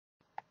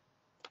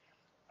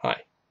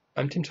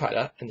I'm Tim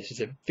Tyler, and this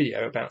is a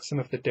video about some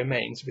of the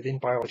domains within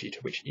biology to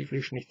which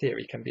evolutionary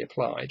theory can be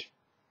applied.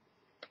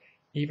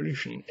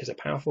 Evolution is a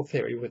powerful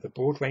theory with a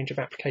broad range of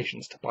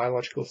applications to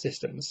biological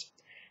systems.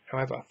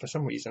 However, for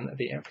some reason,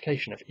 the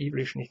application of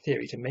evolutionary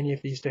theory to many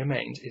of these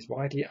domains is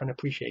widely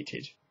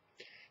unappreciated.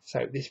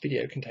 So this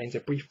video contains a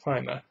brief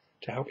primer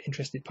to help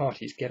interested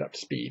parties get up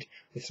to speed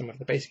with some of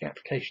the basic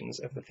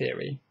applications of the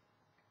theory.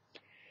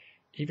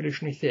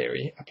 Evolutionary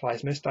theory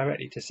applies most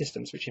directly to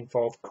systems which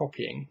involve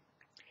copying.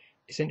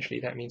 Essentially,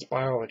 that means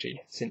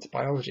biology, since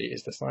biology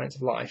is the science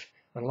of life,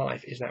 and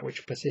life is that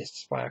which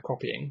persists via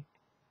copying.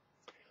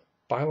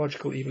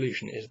 Biological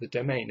evolution is the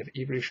domain of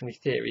evolutionary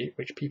theory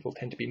which people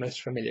tend to be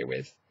most familiar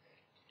with.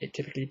 It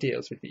typically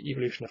deals with the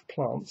evolution of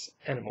plants,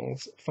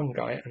 animals,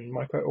 fungi, and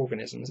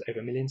microorganisms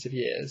over millions of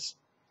years.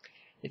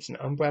 It's an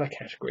umbrella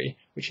category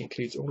which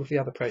includes all of the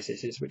other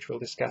processes which we'll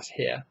discuss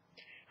here.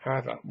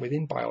 However,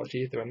 within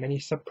biology there are many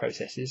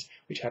sub-processes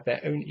which have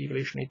their own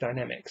evolutionary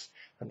dynamics,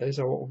 and those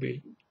are what we'll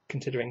be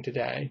considering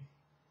today.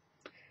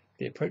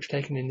 The approach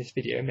taken in this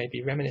video may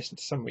be reminiscent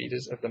to some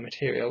readers of the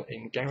material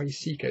in Gary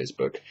Seco's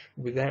book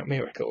Without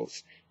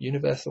Miracles,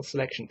 Universal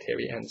Selection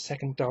Theory and the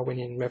Second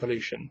Darwinian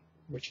Revolution,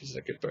 which is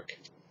a good book.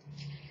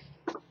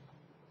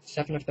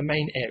 7 of the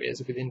main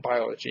areas within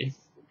biology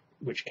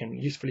which can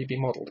usefully be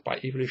modelled by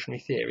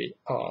evolutionary theory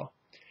are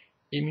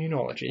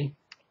immunology,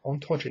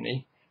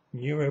 ontogeny,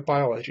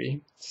 neurobiology,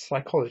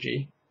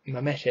 psychology,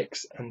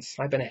 memetics, and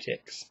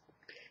cybernetics.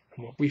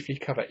 And we'll briefly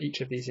cover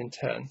each of these in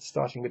turn,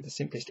 starting with the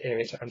simplest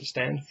area to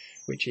understand,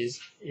 which is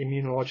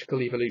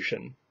immunological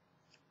evolution.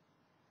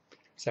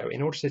 So,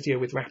 in order to deal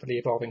with rapidly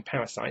evolving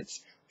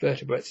parasites,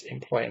 vertebrates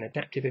employ an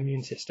adaptive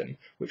immune system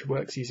which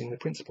works using the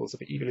principles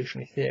of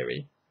evolutionary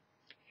theory.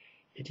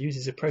 It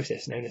uses a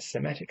process known as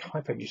somatic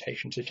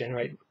hypermutation to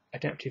generate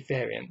adaptive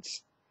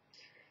variants.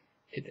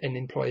 It then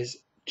employs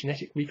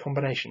genetic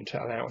recombination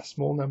to allow a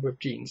small number of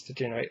genes to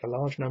generate a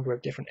large number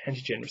of different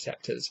antigen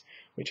receptors,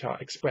 which are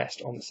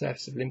expressed on the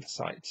surface of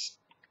lymphocytes.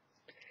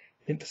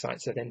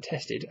 Lymphocytes are then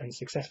tested and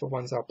successful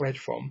ones are bred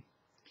from.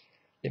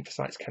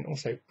 Lymphocytes can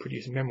also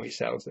produce memory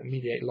cells that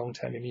mediate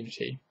long-term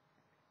immunity.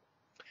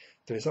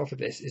 The result of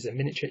this is a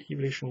miniature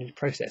evolutionary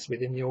process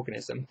within the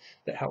organism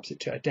that helps it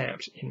to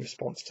adapt in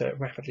response to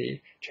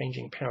rapidly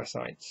changing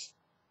parasites.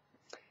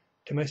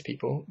 To most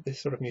people, this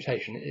sort of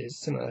mutation is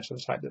similar to the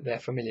type that they're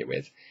familiar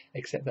with,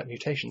 except that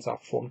mutations are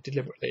performed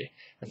deliberately,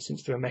 and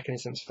since there are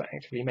mechanisms for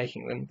actively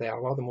making them, they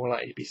are rather more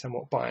likely to be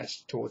somewhat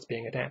biased towards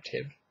being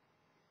adaptive.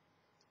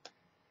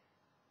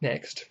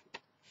 Next,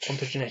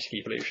 ontogenetic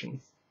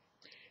evolution.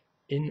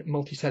 In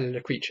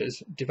multicellular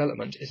creatures,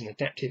 development is an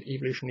adaptive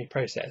evolutionary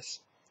process.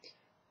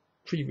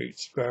 Tree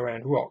roots grow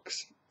around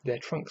rocks, their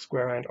trunks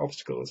grow around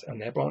obstacles, and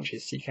their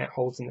branches seek out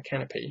holes in the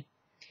canopy.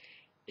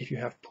 If you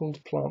have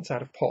pulled plants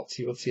out of pots,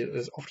 you will see that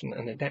there's often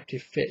an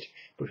adaptive fit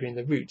between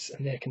the roots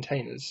and their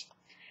containers.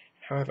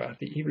 However,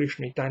 the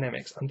evolutionary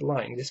dynamics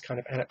underlying this kind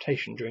of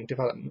adaptation during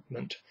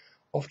development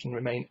often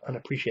remain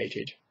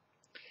unappreciated.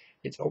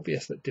 It's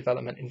obvious that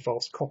development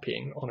involves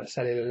copying on a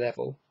cellular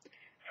level.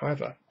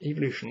 However,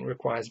 evolution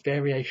requires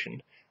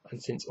variation,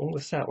 and since all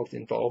the cells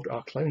involved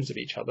are clones of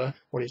each other,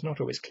 what is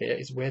not always clear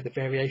is where the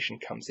variation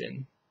comes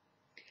in.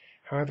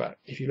 However,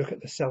 if you look at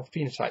the cell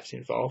phenotypes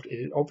involved, it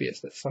is obvious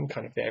that some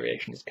kind of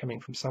variation is coming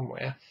from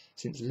somewhere,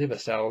 since liver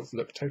cells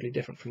look totally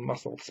different from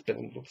muscle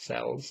spindle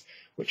cells,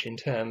 which in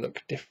turn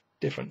look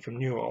different from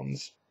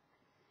neurons.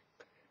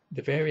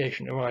 The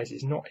variation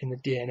arises not in the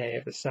DNA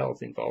of the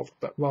cells involved,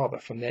 but rather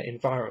from their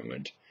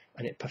environment,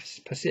 and it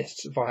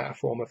persists via a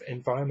form of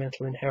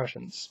environmental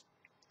inheritance.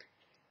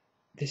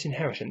 This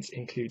inheritance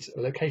includes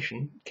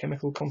location,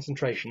 chemical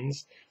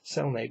concentrations,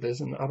 cell neighbours,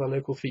 and other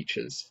local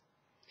features.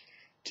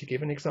 To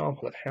give an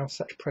example of how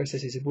such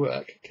processes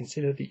work,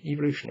 consider the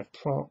evolution of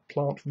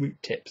plant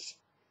root tips.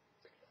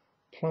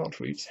 Plant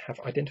roots have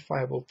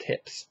identifiable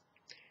tips.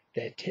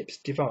 Their tips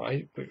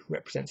divide, which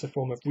represents a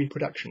form of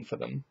reproduction for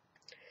them.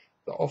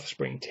 The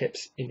offspring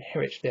tips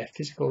inherit their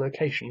physical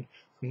location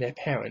from their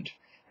parent,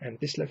 and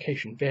this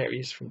location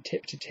varies from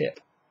tip to tip.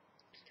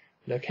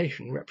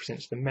 Location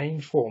represents the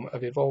main form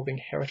of evolving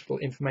heritable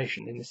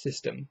information in the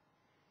system.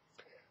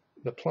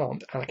 The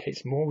plant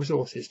allocates more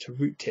resources to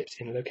root tips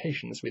in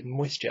locations with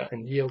moisture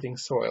and yielding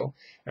soil,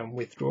 and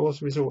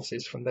withdraws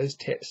resources from those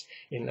tips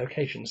in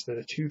locations that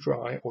are too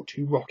dry or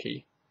too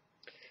rocky.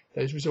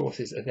 Those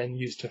resources are then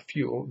used to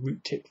fuel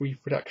root tip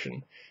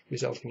reproduction,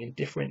 resulting in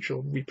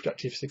differential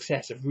reproductive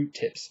success of root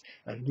tips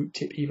and root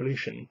tip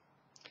evolution.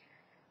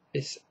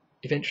 This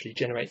eventually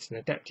generates an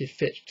adaptive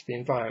fit to the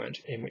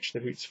environment in which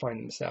the roots find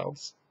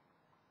themselves.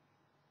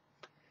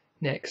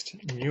 Next,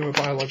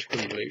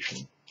 neurobiological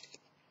evolution.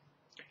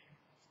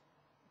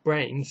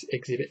 Brains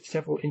exhibit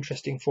several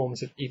interesting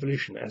forms of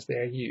evolution as they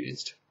are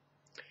used.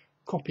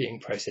 Copying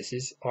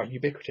processes are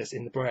ubiquitous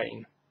in the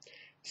brain.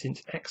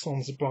 Since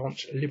axons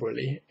branch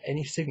liberally,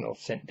 any signal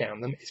sent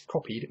down them is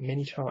copied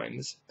many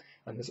times,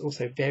 and there's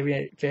also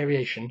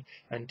variation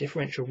and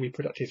differential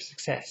reproductive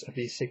success of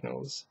these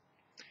signals.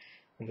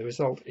 And the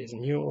result is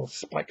neural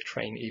spike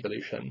train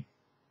evolution.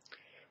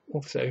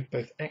 Also,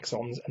 both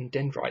axons and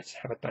dendrites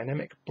have a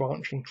dynamic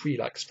branching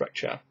tree-like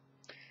structure.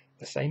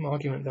 The same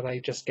argument that I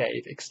just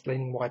gave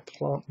explaining why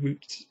plant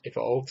roots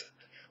evolved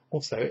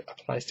also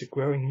applies to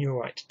growing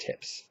neurite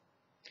tips.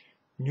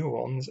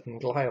 Neurons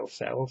and glial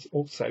cells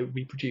also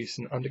reproduce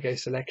and undergo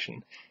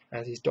selection,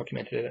 as is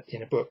documented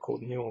in a book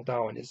called Neural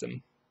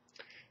Darwinism.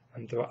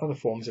 And there are other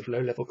forms of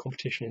low-level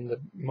competition in the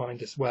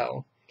mind as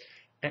well.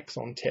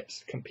 Axon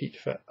tips compete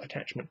for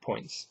attachment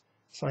points,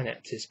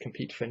 synapses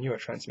compete for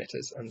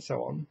neurotransmitters, and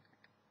so on.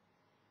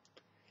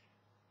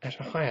 At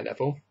a higher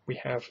level, we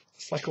have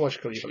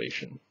psychological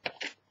evolution.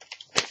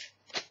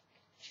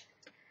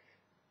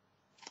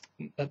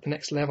 At the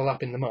next level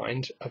up in the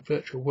mind, a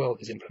virtual world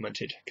is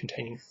implemented,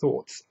 containing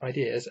thoughts,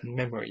 ideas, and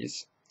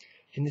memories.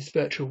 In this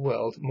virtual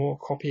world, more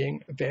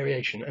copying,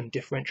 variation, and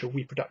differential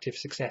reproductive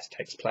success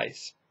takes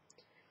place.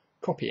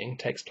 Copying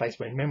takes place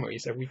when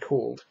memories are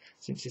recalled,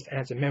 since it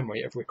adds a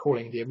memory of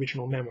recalling the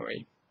original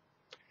memory.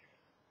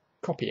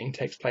 Copying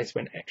takes place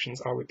when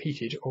actions are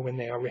repeated or when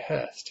they are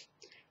rehearsed,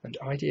 and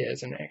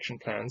ideas and action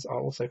plans are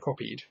also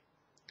copied.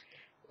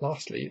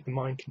 Lastly, the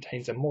mind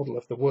contains a model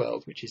of the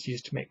world which is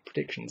used to make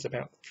predictions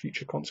about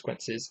future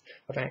consequences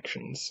of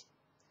actions.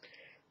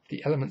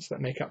 The elements that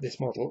make up this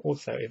model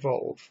also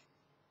evolve.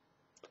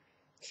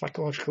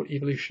 Psychological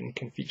evolution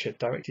can feature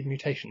directed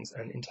mutations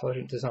and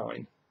intelligent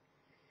design.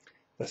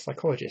 The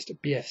psychologist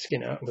B.F.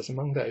 Skinner was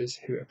among those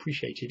who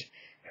appreciated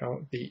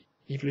how the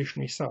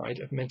evolutionary side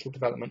of mental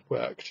development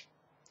worked.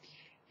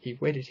 He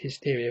wedded his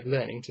theory of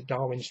learning to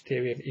Darwin's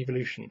theory of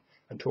evolution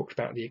and talked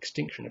about the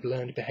extinction of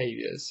learned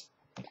behaviours.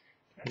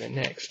 And then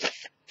next,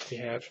 we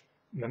have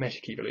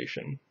memetic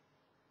evolution.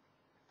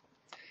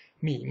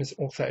 Memes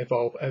also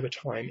evolve over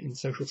time in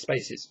social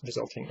spaces,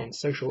 resulting in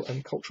social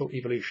and cultural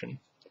evolution.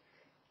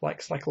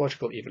 Like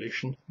psychological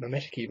evolution,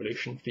 memetic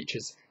evolution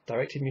features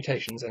directed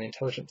mutations and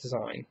intelligent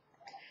design.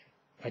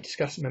 I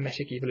discuss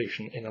memetic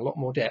evolution in a lot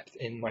more depth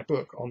in my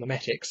book on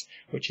memetics,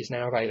 which is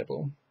now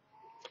available.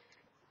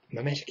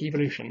 Memetic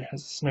evolution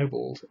has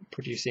snowballed,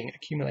 producing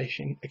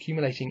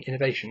accumulating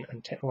innovation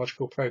and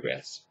technological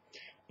progress,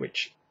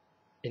 which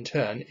in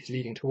turn is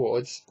leading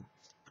towards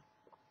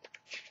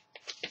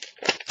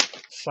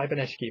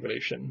cybernetic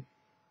evolution.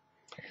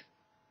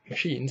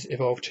 Machines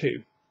evolve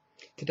too.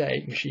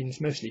 Today, machines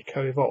mostly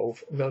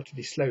co-evolve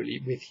relatively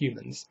slowly with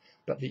humans,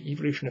 but the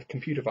evolution of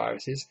computer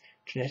viruses,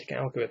 genetic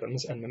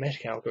algorithms, and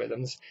memetic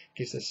algorithms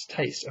gives us a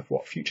taste of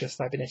what future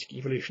cybernetic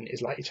evolution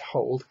is likely to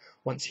hold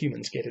once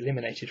humans get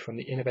eliminated from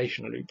the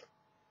innovation loop.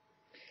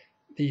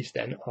 These,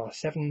 then, are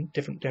 7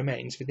 different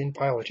domains within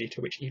biology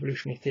to which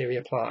evolutionary theory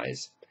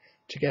applies.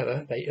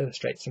 Together, they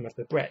illustrate some of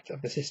the breadth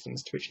of the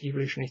systems to which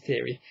evolutionary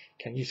theory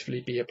can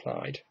usefully be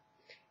applied.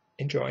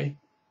 Enjoy!